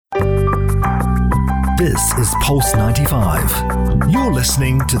This is Pulse 95. You're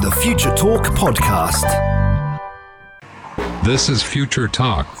listening to the Future Talk podcast. This is Future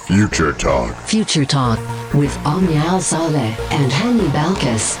Talk. Future Talk. Future Talk with Omnia Al Saleh and Hani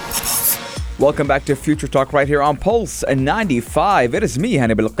Balkis. Welcome back to Future Talk right here on Pulse 95. It is me,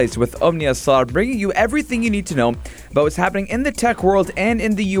 Hani Balkis, with Omnia Sar, bringing you everything you need to know about what's happening in the tech world and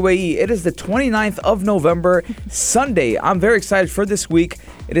in the UAE. It is the 29th of November, Sunday. I'm very excited for this week.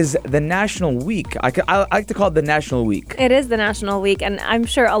 It is the National Week. I like to call it the National Week. It is the National Week, and I'm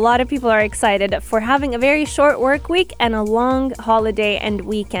sure a lot of people are excited for having a very short work week and a long holiday and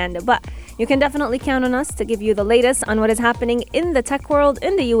weekend. But you can definitely count on us to give you the latest on what is happening in the tech world,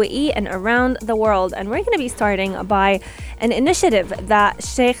 in the UAE, and around the world. And we're going to be starting by an initiative that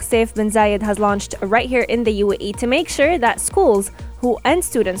Sheikh Saif bin Zayed has launched right here in the UAE to make sure that schools and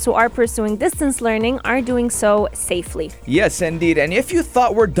students who are pursuing distance learning are doing so safely. Yes, indeed. And if you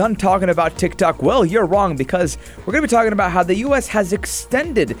thought we're done talking about TikTok, well, you're wrong, because we're going to be talking about how the U.S. has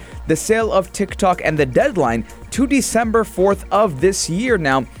extended the sale of TikTok and the deadline to December 4th of this year.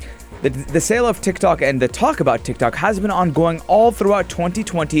 Now, the sale of TikTok and the talk about TikTok has been ongoing all throughout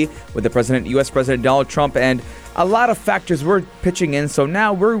 2020 with the U.S. President Donald Trump, and a lot of factors were pitching in. So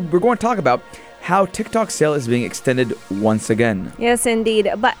now we're going to talk about how TikTok sale is being extended once again. Yes,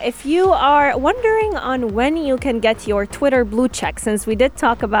 indeed. But if you are wondering on when you can get your Twitter blue check, since we did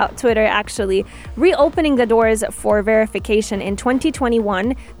talk about Twitter actually reopening the doors for verification in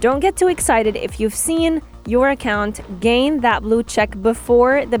 2021, don't get too excited if you've seen your account gain that blue check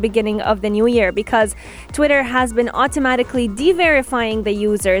before the beginning of the new year, because Twitter has been automatically de-verifying the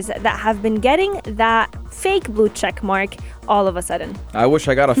users that have been getting that fake blue check mark all of a sudden. I wish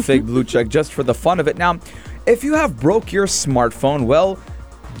I got a fake blue check just for the fun of it. Now, if you have broke your smartphone, well,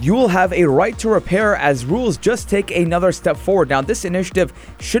 you will have a right to repair as rules just take another step forward. Now, this initiative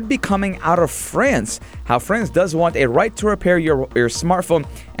should be coming out of France. How France does want a right to repair your smartphone,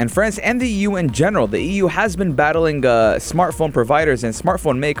 and France and the EU in general. The EU has been battling smartphone providers and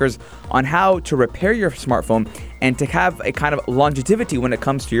smartphone makers on how to repair your smartphone and to have a kind of longevity when it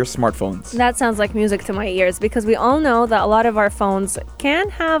comes to your smartphones. That sounds like music to my ears, because we all know that a lot of our phones can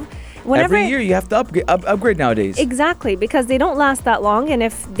have every year you have to upgrade nowadays. Exactly, because they don't last that long, and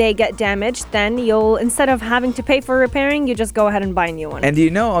if they get damaged, then you'll, instead of having to pay for repairing, you just go ahead and buy a new one. And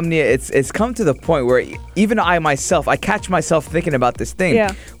you know, Omnia, it's come to the point where even I catch myself thinking about this thing.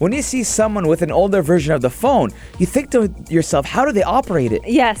 Yeah. When you see someone with an older version of the phone, you think to yourself, how do they operate it?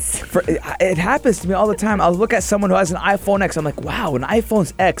 Yes. It happens to me all the time. I'll look at someone who has an iPhone X. I'm like, wow, an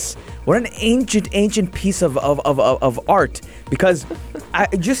iPhone X. What an ancient piece of art. Because I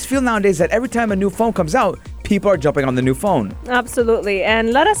just feel nowadays that every time a new phone comes out, people are jumping on the new phone. Absolutely.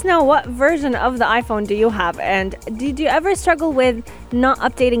 And let us know, what version of the iPhone do you have? And did you ever struggle with not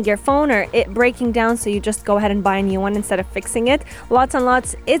updating your phone or it breaking down, so you just go ahead and buy a new one instead of fixing it? Lots and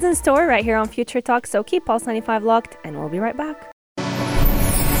lots is in store right here on Future Talk. So keep Pulse 95 locked, and we'll be right back.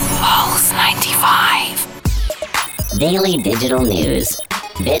 Pulse 95. Daily digital news.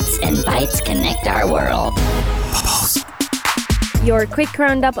 Bits and bytes connect our world. Your quick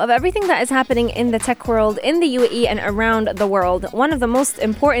roundup of everything that is happening in the tech world, in the UAE and around the world. One of the most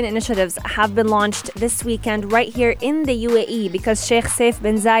important initiatives have been launched this weekend right here in the UAE, because Sheikh Saif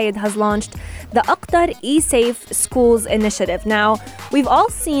bin Zayed has launched the Aqtar eSafe Schools initiative. Now, we've all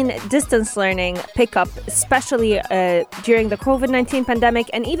seen distance learning pick up, especially during the COVID-19 pandemic,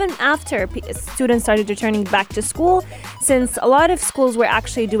 and even after students started returning back to school, since a lot of schools were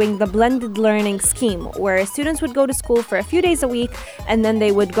actually doing the blended learning scheme, where students would go to school for a few days a week, and then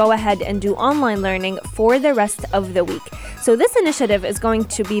they would go ahead and do online learning for the rest of the week. So this initiative is going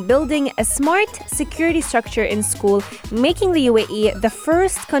to be building a smart security structure in school, making the UAE the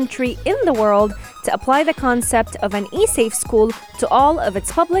first country in the world to apply the concept of an eSafe school to all of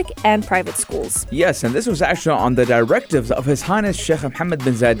its public and private schools. Yes, and this was actually on the directives of His Highness Sheikh Mohammed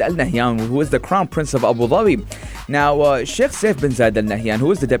bin Zayed Al Nahyan, who is the Crown Prince of Abu Dhabi. Now, Sheikh Saif bin Zayed Al Nahyan,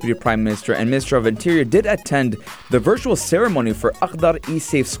 who is the Deputy Prime Minister and Minister of Interior, did attend the virtual ceremony for Aqtar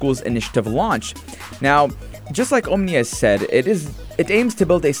eSafe Schools initiative launch. Now, just like Omnia said, it aims to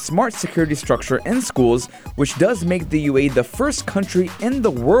build a smart security structure in schools, which does make the UAE the first country in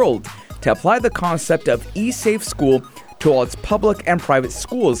the world to apply the concept of eSafe school to all its public and private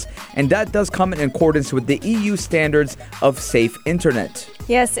schools, and that does come in accordance with the EU standards of safe internet.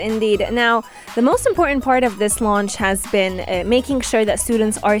 Yes, indeed. Now, the most important part of this launch has been making sure that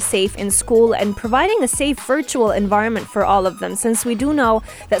students are safe in school and providing a safe virtual environment for all of them, since we do know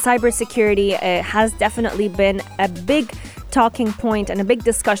that cybersecurity has definitely been a big talking point and a big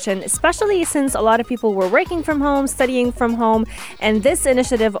discussion, especially since a lot of people were working from home, studying from home. And this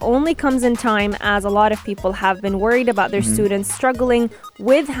initiative only comes in time as a lot of people have been worried about their students struggling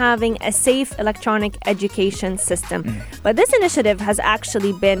with having a safe electronic education system. But this initiative has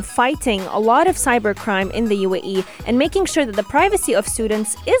actually been fighting a lot of cybercrime in the UAE and making sure that the privacy of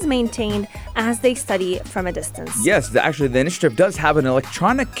students is maintained as they study from a distance. Yes, actually, the initiative does have an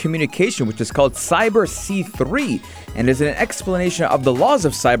electronic communication, which is called Cyber C3, and is an explanation of the laws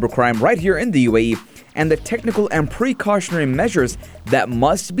of cybercrime right here in the UAE and the technical and precautionary measures that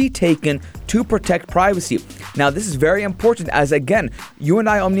must be taken to protect privacy. Now, this is very important as, again, you and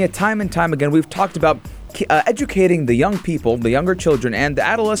I, Omnia, time and time again, we've talked about educating the young people, the younger children, and the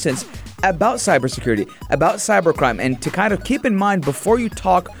adolescents about cybersecurity, about cybercrime, and to kind of keep in mind before you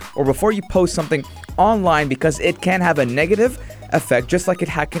talk or before you post something online, because it can have a negative effect, just like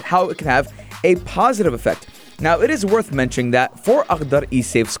how it can have a positive effect. Now, it is worth mentioning that For Akhdar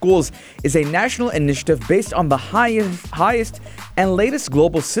eSafe Schools is a national initiative based on the highest and latest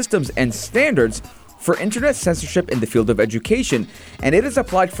global systems and standards for internet censorship in the field of education, and it is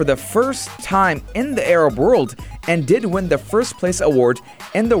applied for the first time in the Arab world and did win the first place award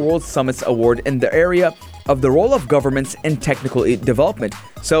in the World Summits Award in the area of the role of governments in technical development.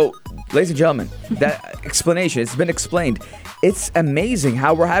 So, ladies and gentlemen, that explanation, it's been explained. It's amazing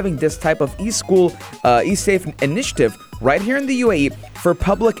how we're having this type of eSchool, eSafe initiative right here in the UAE for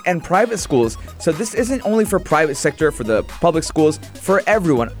public and private schools. So this isn't only for private sector, for the public schools, for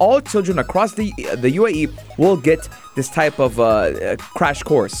everyone. All children across the UAE will get this type of crash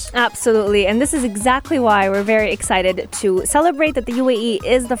course. Absolutely. And this is exactly why we're very excited to celebrate that the UAE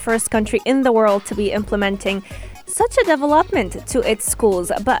is the first country in the world to be implementing such a development to its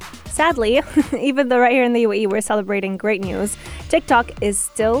schools. But sadly, even though right here in the UAE we're celebrating great news, TikTok is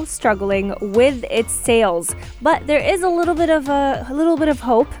still struggling with its sales. But there is a little bit of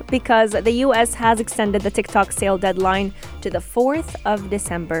hope, because the US has extended the TikTok sale deadline to the 4th of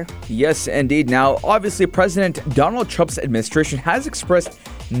December. Yes, indeed. Now, obviously, President Donald Trump's administration has expressed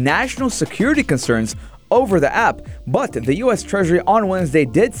national security concerns over the app, but the U.S. Treasury on Wednesday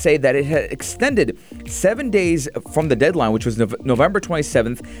did say that it had extended 7 days from the deadline, which was November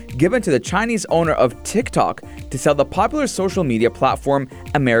 27th, given to the Chinese owner of TikTok to sell the popular social media platform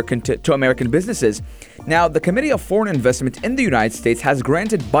to American businesses. Now, the Committee of Foreign Investment in the United States has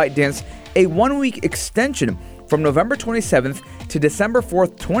granted ByteDance a 1-week extension from November 27th to December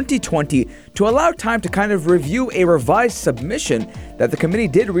 4th, 2020, to allow time to kind of review a revised submission that the committee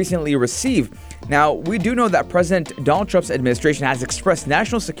did recently receive. Now, we do know that President Donald Trump's administration has expressed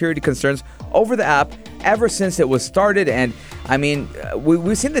national security concerns over the app ever since it was started. And I mean,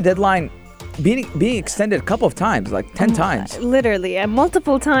 we've seen the deadline being extended a couple of times, like 10 times. Literally, and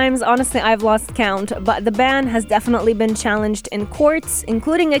multiple times. Honestly, I've lost count. But the ban has definitely been challenged in courts,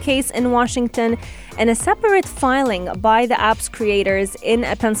 including a case in Washington and a separate filing by the app's creators in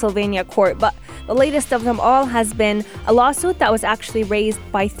a Pennsylvania court. But the latest of them all has been a lawsuit that was actually raised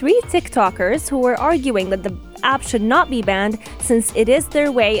by 3 TikTokers who were arguing that the app should not be banned since it is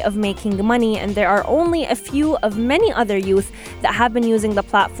their way of making money, and there are only a few of many other youth that have been using the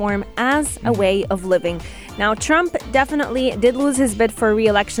platform as a way of living. Now, Trump definitely did lose his bid for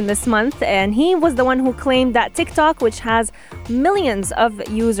re-election this month, and he was the one who claimed that TikTok, which has millions of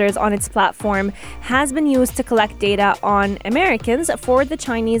users on its platform, has been used to collect data on Americans for the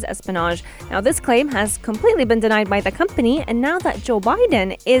Chinese espionage. Now, this claim has completely been denied by the company, and now that Joe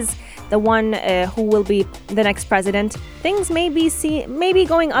Biden is the one who will be the next president, things may be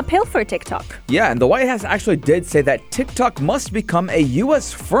going uphill for TikTok. Yeah, and the White House actually did say that TikTok must become a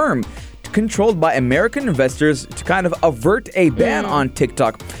U.S. firm controlled by American investors to kind of avert a ban on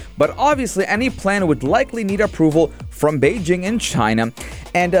TikTok. But obviously, any plan would likely need approval from Beijing and China.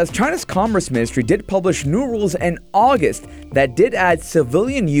 And China's Commerce Ministry did publish new rules in August that did add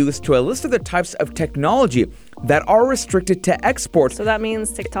civilian use to a list of the types of technology that are restricted to export. So that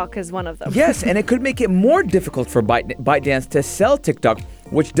means TikTok is one of them. Yes, and it could make it more difficult for ByteDance to sell TikTok,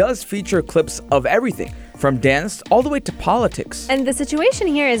 which does feature clips of everything, from dance all the way to politics. And the situation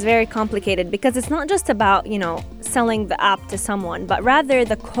here is very complicated because it's not just about, selling the app to someone, but rather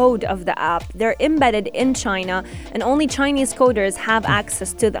the code of the app. They're embedded in China, and only Chinese coders have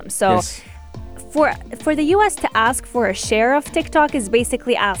access to them. So yes. For the US to ask for a share of TikTok is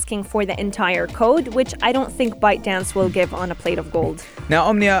basically asking for the entire code, which I don't think ByteDance will give on a plate of gold. Now,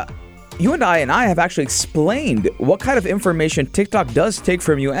 Omnia, you and I have actually explained what kind of information TikTok does take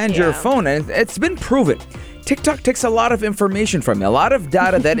from you and your phone, and it's been proven. TikTok takes a lot of information from you, a lot of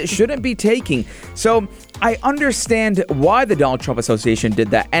data that it shouldn't be taking. So I understand why the Donald Trump Association did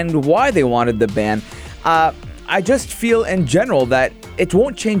that and why they wanted the ban. I just feel in general that it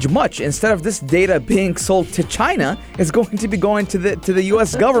won't change much. Instead of this data being sold to China, it's going to be going to the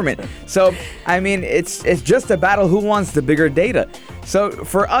U.S. government. So, I mean, it's just a battle who wants the bigger data. So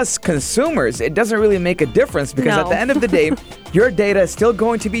for us consumers, it doesn't really make a difference because at the end of the day, your data is still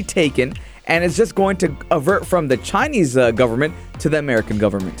going to be taken and it's just going to avert from the Chinese government to the American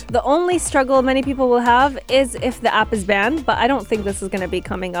government. The only struggle many people will have is if the app is banned, but I don't think this is going to be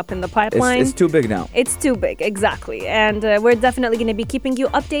coming up in the pipeline. It's too big now. It's too big, exactly. And we're definitely going to be keeping you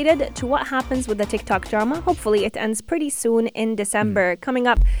updated to what happens with the TikTok drama. Hopefully it ends pretty soon in December. Coming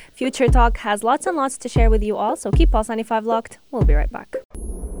up, Future Talk has lots and lots to share with you all, so keep Pulse 95 locked. We'll be right back.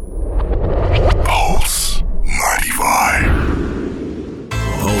 Pulse 95.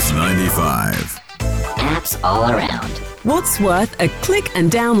 Pulse 95. Apps all around. What's worth a click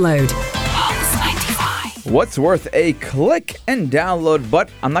and download? Pulse 95. What's worth a click and download?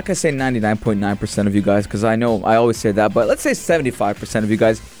 But I'm not going to say 99.9% of you guys because I know I always say that. But let's say 75% of you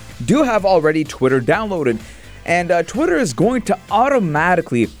guys do have already Twitter downloaded. And Twitter is going to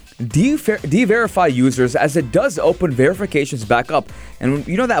automatically de-verify users as it does open verifications back up. And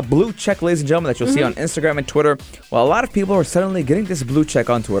you know that blue check, ladies and gentlemen, that you'll see on Instagram and Twitter? Well, a lot of people are suddenly getting this blue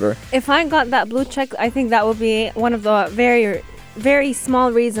check on Twitter. If I got that blue check, I think that would be one of the very, very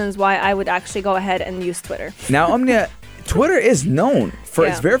small reasons why I would actually go ahead and use Twitter. Now, Omnia, Twitter is known for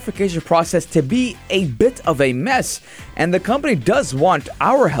its verification process to be a bit of a mess. And the company does want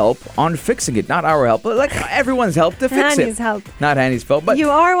our help on fixing it. Not our help, but like everyone's help to fix it. Hanny's help. Not Hanny's fault, but you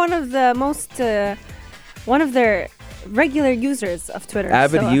are one of the most, one of their regular users of Twitter.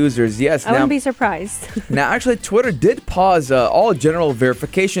 Avid users, yes. I wouldn't be surprised. Now, actually, Twitter did pause all general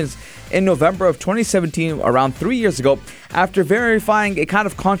verifications in November of 2017, around 3 years ago, after verifying a kind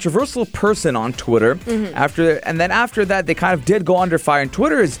of controversial person on Twitter. And then after that, they kind of did go under fire. And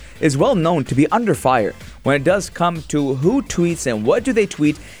Twitter is well known to be under fire when it does come to who tweets and what do they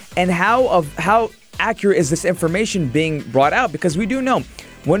tweet and how accurate is this information being brought out. Because we do know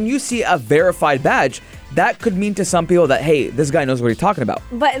when you see a verified badge, that could mean to some people that, hey, this guy knows what he's talking about.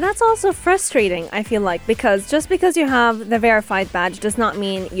 But that's also frustrating, I feel like, because just because you have the verified badge does not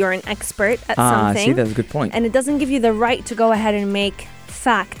mean you're an expert at something. See, that's a good point. And it doesn't give you the right to go ahead and make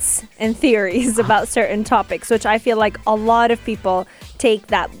facts and theories about certain topics, which I feel like a lot of people take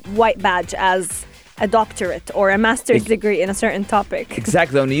that white badge as a doctorate or a master's degree in a certain topic.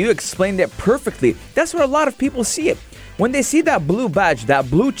 Exactly, Oni. You explained it perfectly. That's what a lot of people see it. When they see that blue badge, that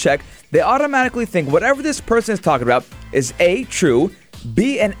blue check, they automatically think whatever this person is talking about is A, true,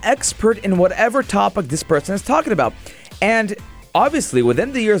 B, an expert in whatever topic this person is talking about. And obviously,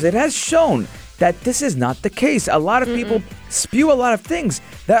 within the years, it has shown that this is not the case. A lot of people spew a lot of things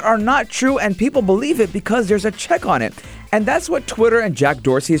that are not true, and people believe it because there's a check on it. And that's what Twitter and Jack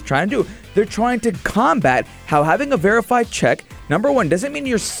Dorsey is trying to do. They're trying to combat how having a verified check, number one, doesn't mean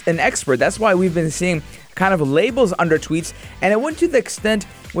you're an expert. That's why we've been seeing kind of labels under tweets, and it went to the extent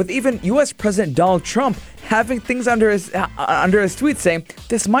with even U.S. President Donald Trump having things under his tweets saying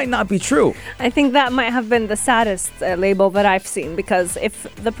this might not be true. I think that might have been the saddest label that I've seen, because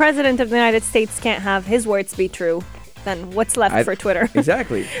if the president of the United States can't have his words be true, then what's left for Twitter?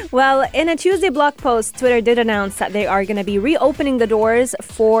 Exactly. Well, in a Tuesday blog post, Twitter did announce that they are going to be reopening the doors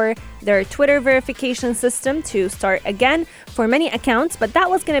for their Twitter verification system to start again for many accounts, but that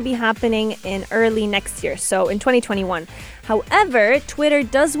was going to be happening in early next year, so in 2021. However, Twitter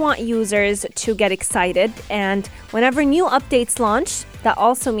does want users to get excited, and whenever new updates launch, that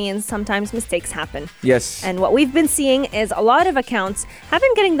also means sometimes mistakes happen. Yes. And what we've been seeing is a lot of accounts have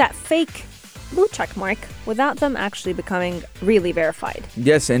been getting that fake blue check mark without them actually becoming really verified.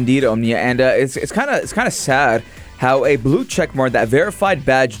 Yes, indeed, Omnia. And it's kind of sad how a blue check mark, that verified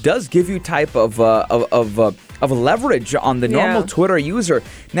badge, does give you type of leverage on the normal Twitter user.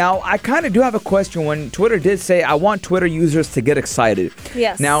 Now, I kind of do have a question when Twitter did say, I want Twitter users to get excited.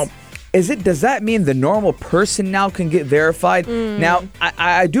 Yes. Now, does that mean the normal person now can get verified? Now,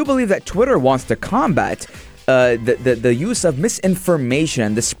 I do believe that Twitter wants to combat the use of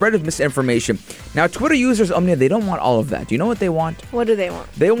misinformation, the spread of misinformation. Now, Twitter users, Omnia, they don't want all of that. Do you know what they want? What do they want?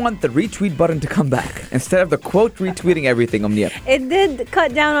 They want the retweet button to come back instead of the quote retweeting everything, Omnia. It did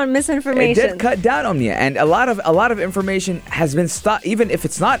cut down on misinformation. It did cut down, Omnia, and a lot of information has been stopped. Even if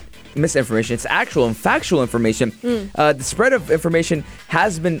it's not misinformation, it's actual and factual information. The spread of information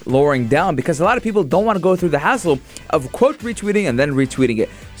has been lowering down because a lot of people don't want to go through the hassle of quote retweeting and then retweeting it.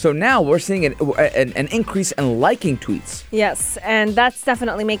 So now we're seeing an increase in liking tweets. Yes, and that's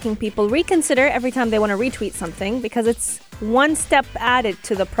definitely making people reconsider every time they want to retweet something, because it's one step added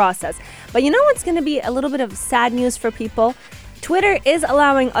to the process. But you know what's going to be a little bit of sad news for people? Twitter is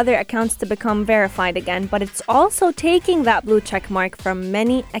allowing other accounts to become verified again, but it's also taking that blue check mark from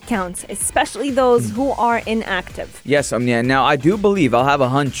many accounts, especially those who are inactive. Yes, Omnia. Now, I do believe, I'll have a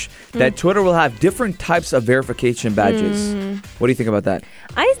hunch, that Twitter will have different types of verification badges. What do you think about that?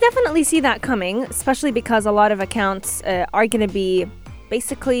 I definitely see that coming, especially because a lot of accounts are going to be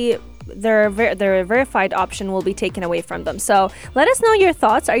basically their verified option will be taken away from them. So let us know your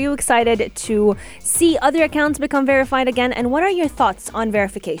thoughts. Are you excited to see other accounts become verified again? And what are your thoughts on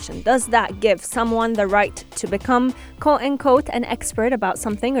verification? Does that give someone the right to become quote-unquote an expert about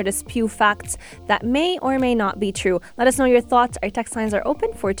something or to spew facts that may or may not be true? Let us know your thoughts. Our text lines are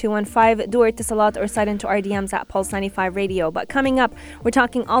open for 215. Do it to Salat or slide into our DMs at Pulse 95 Radio. But coming up, we're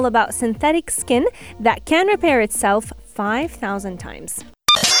talking all about synthetic skin that can repair itself 5,000 times.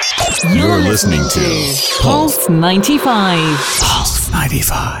 You're listening to Pulse 95. Pulse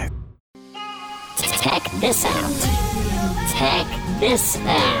 95. Check this out. Check this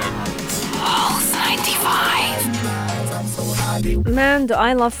out. Pulse 95. Man, do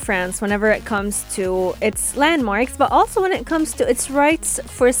I love France whenever it comes to its landmarks, but also when it comes to its rights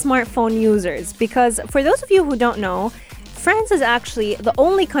for smartphone users. Because for those of you who don't know, France is actually the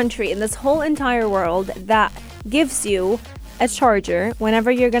only country in this whole entire world that gives you a charger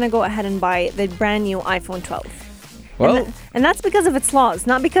whenever you're going to go ahead and buy the brand new iPhone 12. Well, And that's because of its laws,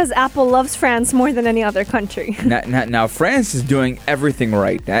 not because Apple loves France more than any other country. now France is doing everything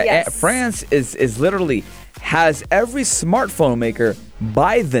right. Yes. France is literally has every smartphone maker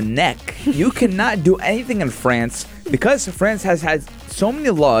by the neck. You cannot do anything in France because France has had so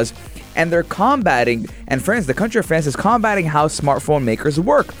many laws, and they're combating, and France, the country of France, is combating how smartphone makers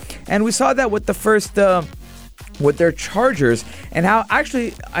work. And we saw that with the first with their chargers, and how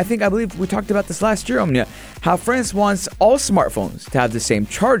actually I believe we talked about this last year, Omnia, how France wants all smartphones to have the same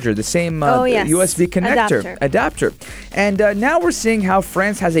charger, the same USB connector, adapter. And now we're seeing how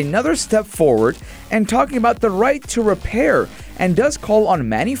France has another step forward and talking about the right to repair, and does call on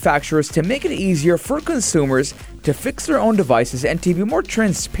manufacturers to make it easier for consumers to fix their own devices and to be more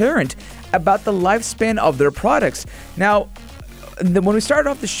transparent about the lifespan of their products. Now, when we started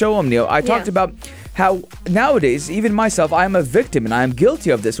off the show, Omnia, I talked about how nowadays, even myself, I am a victim and I am guilty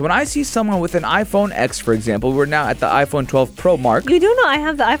of this. When I see someone with an iPhone X, for example, we're now at the iPhone 12 Pro mark. You do know I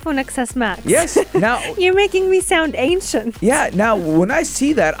have the iPhone XS Max. Yes. Now You're making me sound ancient. Yeah. Now, when I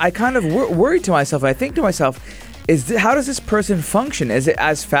see that, I kind of worry to myself. I think to myself, how does this person function? Is it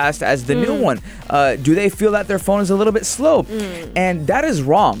as fast as the new one? Do they feel that their phone is a little bit slow? And that is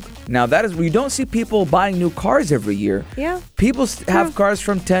wrong. Now, we don't see people buying new cars every year. Yeah. People have cars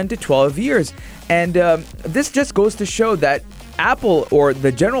from 10 to 12 years. And this just goes to show that Apple, or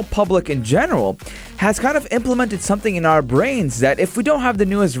the general public in general, has kind of implemented something in our brains that if we don't have the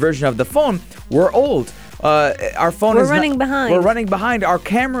newest version of the phone, we're old. Our phone We're is running behind. We're running behind. Our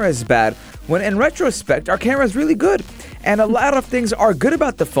camera is bad. When in retrospect, our camera is really good. And a lot of things are good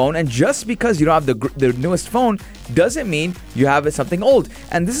about the phone. And just because you don't have the newest phone doesn't mean you have something old.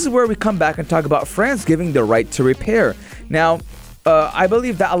 And this is where we come back and talk about France giving the right to repair. Now, I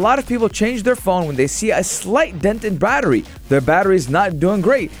believe that a lot of people change their phone when they see a slight dent in battery. Their battery is not doing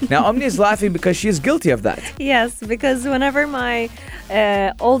great. Now, Omni is laughing because she is guilty of that. Yes, because whenever my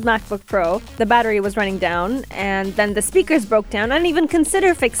old MacBook Pro, the battery was running down, and then the speakers broke down, I didn't even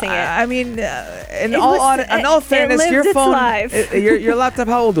consider fixing it. I mean, in all fairness, your its phone, life. your laptop,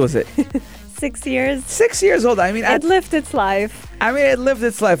 how old was it? 6 years. 6 years old. I mean, It lived its life. it lived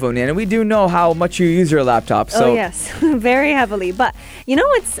its life, Omni, and we do know how much you use your laptop. So Oh yes, very heavily. But you know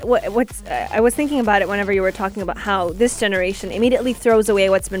what's I was thinking about it whenever you were talking about how this generation immediately throws away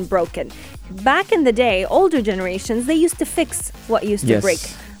what's been broken. Back in the day, older generations, they used to fix what used to Yes. break.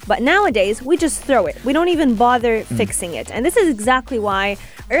 But nowadays, we just throw it. We don't even bother fixing it. And this is exactly why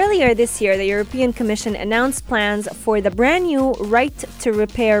earlier this year, the European Commission announced plans for the brand new right to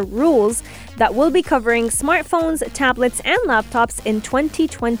repair rules that will be covering smartphones, tablets, and laptops in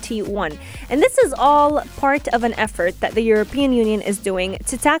 2021. And this is all part of an effort that the European Union is doing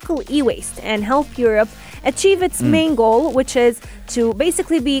to tackle e-waste and help Europe achieve its main goal, which is to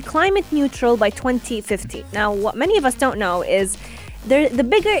basically be climate neutral by 2050. Now, what many of us don't know is the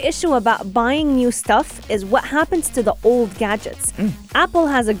bigger issue about buying new stuff is what happens to the old gadgets. Apple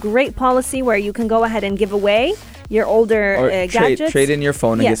has a great policy where you can go ahead and give away your older or gadgets. trade in your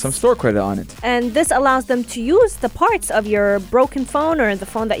phone and get Yes. some store credit on it. And this allows them to use the parts of your broken phone or the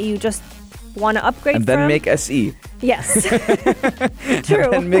phone that you just want to upgrade And then from. make SE. Yes.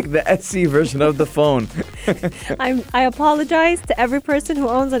 True. And make the SE version of the phone. I apologize to every person who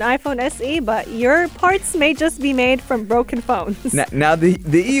owns an iPhone SE, but your parts may just be made from broken phones. Now the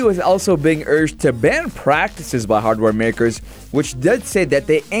EU is also being urged to ban practices by hardware makers, which did say that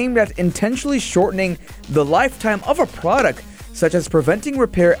they aimed at intentionally shortening the lifetime of a product, such as preventing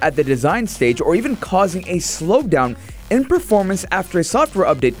repair at the design stage or even causing a slowdown in performance after a software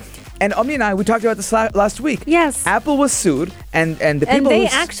update. And Omni and I, we talked about this last week. Yes. Apple was sued, and the people And they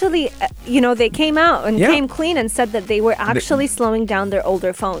who actually, they came out and Yeah. came clean and said that they were actually slowing down their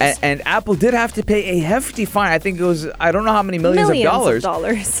older phones. and Apple did have to pay a hefty fine. I think it was, I don't know how many millions of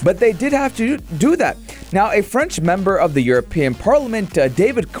dollars. But they did have to do that. Now, a French member of the European Parliament,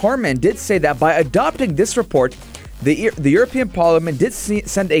 David Carman, did say that by adopting this report, the European Parliament did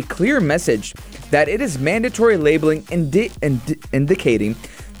send a clear message that it is mandatory labeling indicating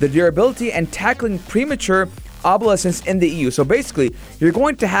the durability and tackling premature obsolescence in the EU. So basically, you're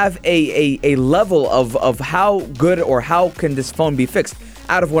going to have a level of how good or how can this phone be fixed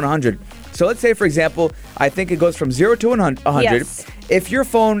out of 100. So let's say, for example, I think it goes from 0 to 100. Yes. If your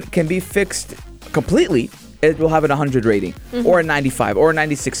phone can be fixed completely, it will have an 100 rating, or a 95, or a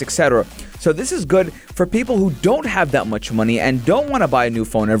 96, etc. So this is good for people who don't have that much money and don't want to buy a new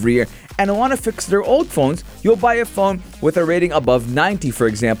phone every year and want to fix their old phones. You'll buy a phone with a rating above 90, for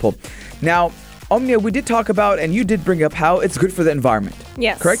example. Now, Omnia, we did talk about, and you did bring up how it's good for the environment.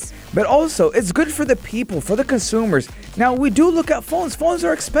 Yes. Correct? But also, it's good for the people, for the consumers. Now, we do look at phones. Phones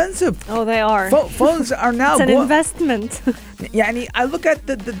are expensive. Oh, they are. Phones are now It's an investment. يعني I look at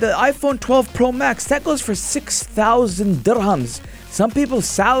the iPhone 12 Pro Max, that goes for 6,000 dirhams. Some people's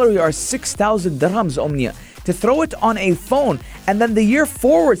salary are 6,000 dirhams, Omnia. To throw it on a phone and then the year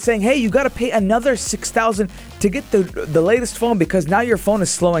forward saying, hey, you got to pay another 6,000 to get the latest phone because now your phone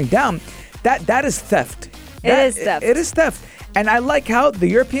is slowing down. That is theft. It is theft. It is theft. And I like how the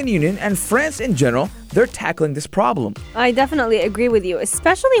European Union and France in general, they're tackling this problem. I definitely agree with you,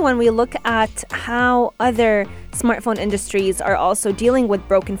 especially when we look at how other smartphone industries are also dealing with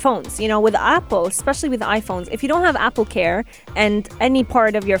broken phones. You know, with Apple, especially with iPhones, if you don't have Apple Care and any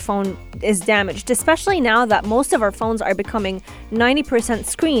part of your phone is damaged, especially now that most of our phones are becoming 90%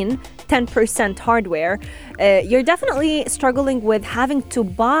 screen, 10% hardware, you're definitely struggling with having to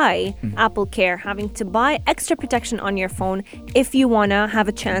buy Apple Care, having to buy extra protection on your phone if you want to have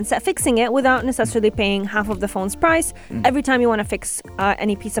a chance at fixing it without necessarily paying half of the phone's price every time you want to fix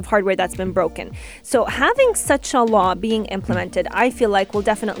any piece of hardware that's been broken. So having such a law being implemented, I feel like will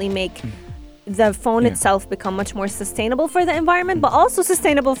definitely make the phone itself become much more sustainable for the environment, but also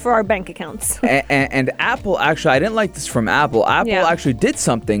sustainable for our bank accounts. And Apple, actually, I didn't like this from Apple. Apple actually did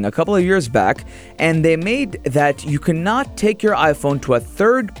something a couple of years back, and they made that you cannot take your iPhone to a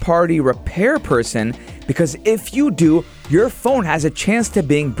third-party repair person because if you do, your phone has a chance to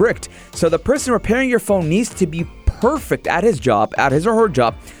being bricked. So the person repairing your phone needs to be perfect at his job, at his or her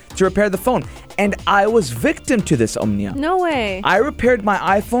job, to repair the phone. And I was victim to this, Omnia. No way. I repaired my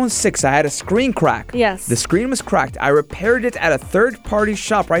iPhone 6. I had a screen crack. Yes. The screen was cracked. I repaired it at a third-party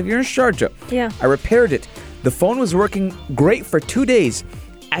shop right here in Sharjah. Yeah. I repaired it. The phone was working great for 2 days.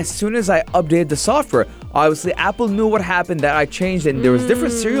 As soon as I updated the software, obviously Apple knew what happened, that I changed and there was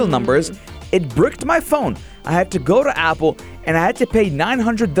different serial numbers. It bricked my phone. I had to go to Apple and I had to pay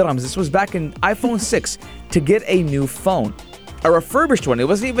 900 dirhams. This was back in iPhone 6 to get a new phone. A refurbished one. It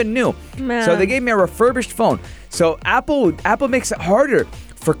wasn't even new. Man. So they gave me a refurbished phone. So Apple makes it harder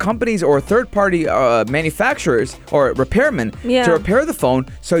for companies or third-party manufacturers or repairmen to repair the phone.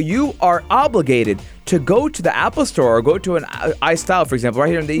 So you are obligated to go to the Apple Store or go to an iStyle, for example.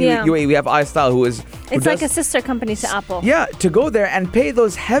 Right here in the UAE, we have iStyle, who It's like a sister company to Apple. Yeah, to go there and pay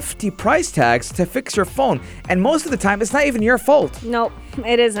those hefty price tags to fix your phone. And most of the time, it's not even your fault. No,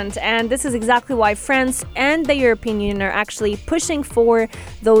 it isn't. And this is exactly why France and the European Union are actually pushing for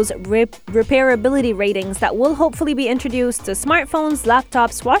those repairability ratings that will hopefully be introduced to smartphones,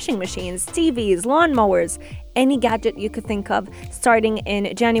 laptops, washing machines, TVs, lawnmowers, any gadget you could think of starting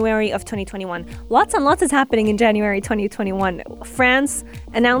in January of 2021. Lots and lots is happening in January 2021. France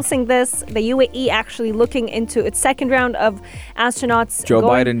announcing this, the UAE actually looking into its second round of astronauts. Joe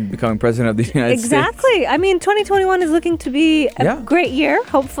Biden becoming president of the United States. Exactly. I mean, 2021 is looking to be a great year.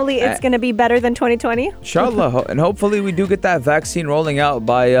 Hopefully it's going to be better than 2020. Inshallah. And hopefully we do get that vaccine rolling out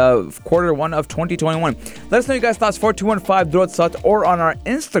by quarter one of 2021. Let us know your guys' thoughts, 4215 Drotsat, or on our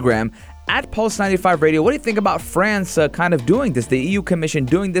Instagram at Pulse 95 Radio. What do you think about France kind of doing this, the EU Commission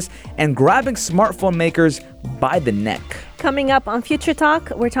doing this and grabbing smartphone makers by the neck? Coming up on Future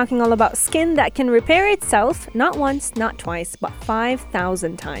Talk, we're talking all about skin that can repair itself not once, not twice, but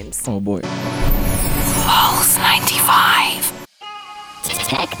 5,000 times. Oh boy. Pulse 95.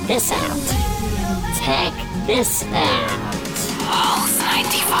 Check this out. Check this out. Pulse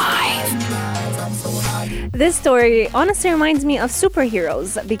 95. This story honestly reminds me of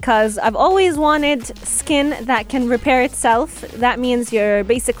superheroes because I've always wanted skin that can repair itself. That means you're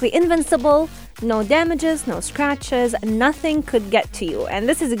basically invincible, no damages, no scratches, nothing could get to you. And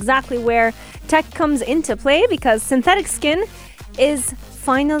this is exactly where tech comes into play because synthetic skin is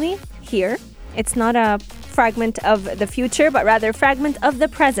finally here. It's not a fragment of the future, but rather a fragment of the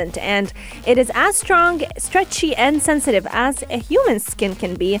present. And it is as strong, stretchy, and sensitive as a human skin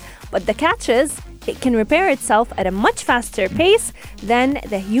can be. But the catch is, it can repair itself at a much faster pace than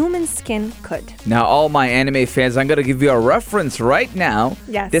the human skin could. Now, all my anime fans, I'm going to give you a reference right now.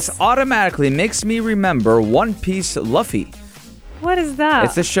 Yes. This automatically makes me remember One Piece Luffy. What is that?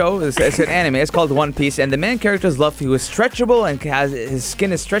 It's a show. It's an anime. It's called One Piece, and the main character is Luffy, who is stretchable and his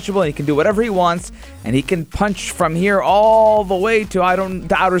skin is stretchable, and he can do whatever he wants, and he can punch from here all the way to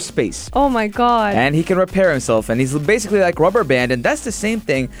outer space. Oh my god. And he can repair himself, and he's basically like rubber band, and that's the same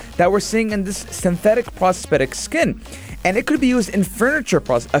thing that we're seeing in this synthetic prosthetic skin. And it could be used in future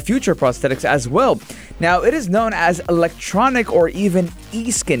prosthetics as well. Now, it is known as electronic or even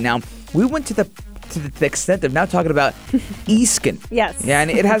e-skin. Now, we went to the extent of now talking about e-skin. Yes. Yeah,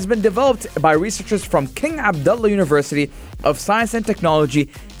 and it has been developed by researchers from King Abdullah University of Science and Technology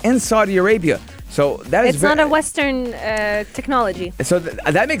in Saudi Arabia. So that is it's not a Western technology. So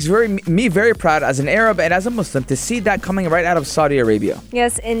that makes me very proud as an Arab and as a Muslim to see that coming right out of Saudi Arabia.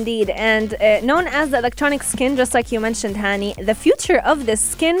 Yes, indeed. And known as the electronic skin, just like you mentioned, Hani, the future of this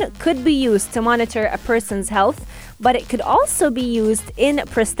skin could be used to monitor a person's health, but it could also be used in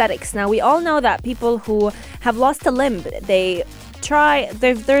prosthetics. Now, we all know that people who have lost a limb,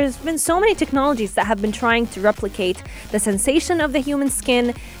 there's been so many technologies that have been trying to replicate the sensation of the human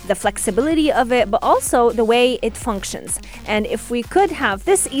skin, the flexibility of it, but also the way it functions. And if we could have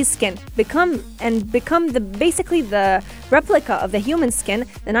this e-skin become basically the replica of the human skin,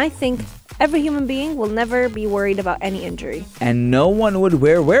 then I think every human being will never be worried about any injury. And no one would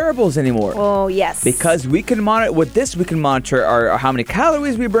wear wearables anymore. Oh, yes. Because we can monitor, with this, we can monitor our how many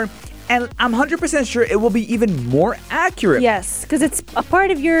calories we burn. And I'm 100% sure it will be even more accurate. Yes, because it's a part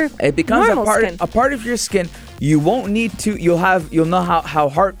of your It becomes normal skin. a part of your skin. You won't need to. You'll know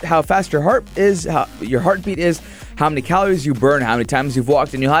how fast your heart is, how your heartbeat is, how many calories you burn, how many times you've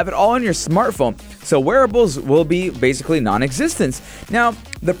walked, and you'll have it all on your smartphone. So wearables will be basically non-existent. Now,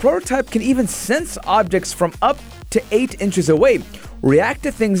 the prototype can even sense objects from up to 8 inches away, react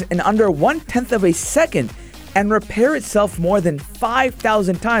to things in under 1/10 of a second, and repair itself more than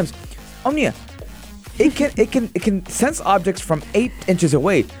 5,000 times. Omnia, it can sense objects from 8 inches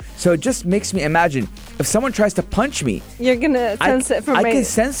away. So it just makes me imagine if someone tries to punch me, you're gonna sense it from. I can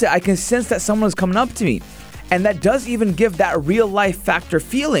sense it. I can sense that someone's coming up to me, and that does even give that real life factor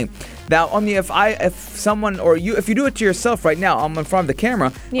feeling. Now, Omnia, if someone or you, if you do it to yourself right now, I'm in front of the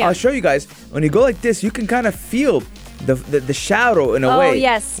camera. Yeah. I'll show you guys. When you go like this, you can kind of feel the shadow in a way. Oh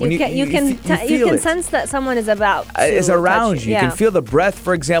yes, you can sense that someone is about to is around touch you. You Yeah. can feel the breath,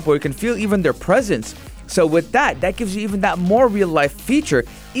 for example. Or you can feel even their presence. So with that gives you even that more real life feature,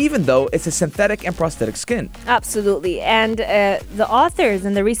 even though it's a synthetic and prosthetic skin. Absolutely. And the authors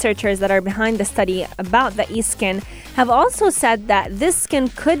and the researchers that are behind the study about the e-skin have also said that this skin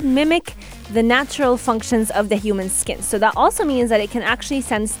could mimic the natural functions of the human skin. So that also means that it can actually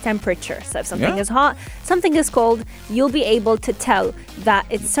sense temperature. So if something is hot, something is cold, you'll be able to tell that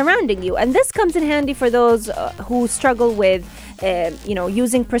it's surrounding you. And this comes in handy for those who struggle with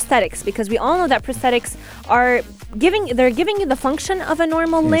using prosthetics, because we all know that prosthetics are giving you the function of a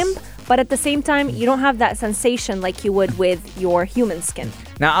normal limb, but at the same time, you don't have that sensation like you would with your human skin.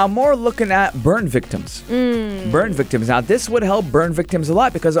 Now, I'm more looking at burn victims. Burn victims. Now, this would help burn victims a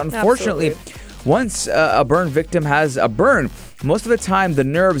lot because, unfortunately, once a burn victim has a burn, most of the time the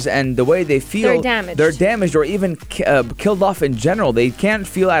nerves and the way they feel, they're damaged or even killed off in general. They can't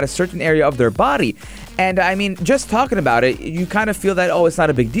feel at a certain area of their body. And I mean, just talking about it, you kind of feel that, oh, it's not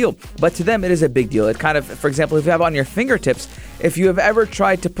a big deal. But to them, it is a big deal. It kind of, for example, if you have on your fingertips, if you have ever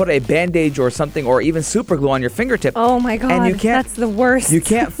tried to put a bandage or something or even super glue on your fingertip. Oh my God, and that's the worst. You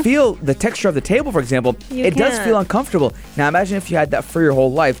can't feel the texture of the table, for example. It does feel uncomfortable. Now imagine if you had that for your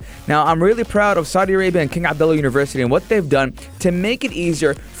whole life. Now I'm really proud of Saudi Arabia and King Abdullah University and what they've done to make it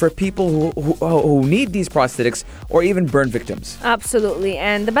easier for people who need these prosthetics or even burn victims. Absolutely.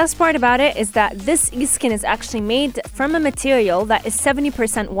 And the best part about it is that this e-skin is actually made from a material that is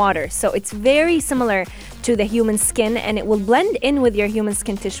 70% water. So it's very similar to the human skin, and it will blend in with your human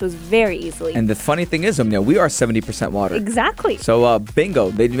skin tissues very easily. And the funny thing is, we are 70% water. Exactly. So, bingo.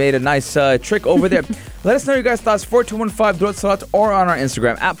 They made a nice trick over there. Let us know your guys' thoughts, 4215 or on our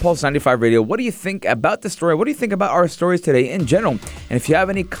Instagram, at Pulse95 Radio. What do you think about the story? What do you think about our stories today in general? And if you have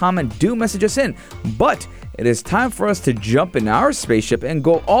any comment, do message us in. But it is time for us to jump in our spaceship and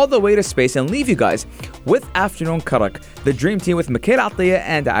go all the way to space and leave you guys with Afternoon Karak, the Dream Team with Mikhail Atiyah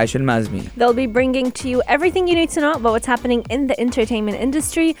and Aisha Al-Mazmi. They'll be bringing to you everything you need to know about what's happening in the entertainment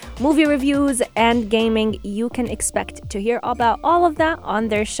industry, movie reviews, and gaming. You can expect to hear about all of that on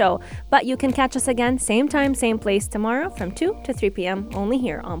their show. But you can catch us again, same time, same place tomorrow from 2 to 3 p.m. only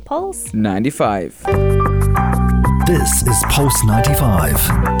here on Pulse 95. This is Pulse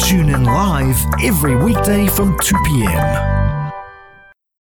 95. Tune in live every weekday from 2 p.m.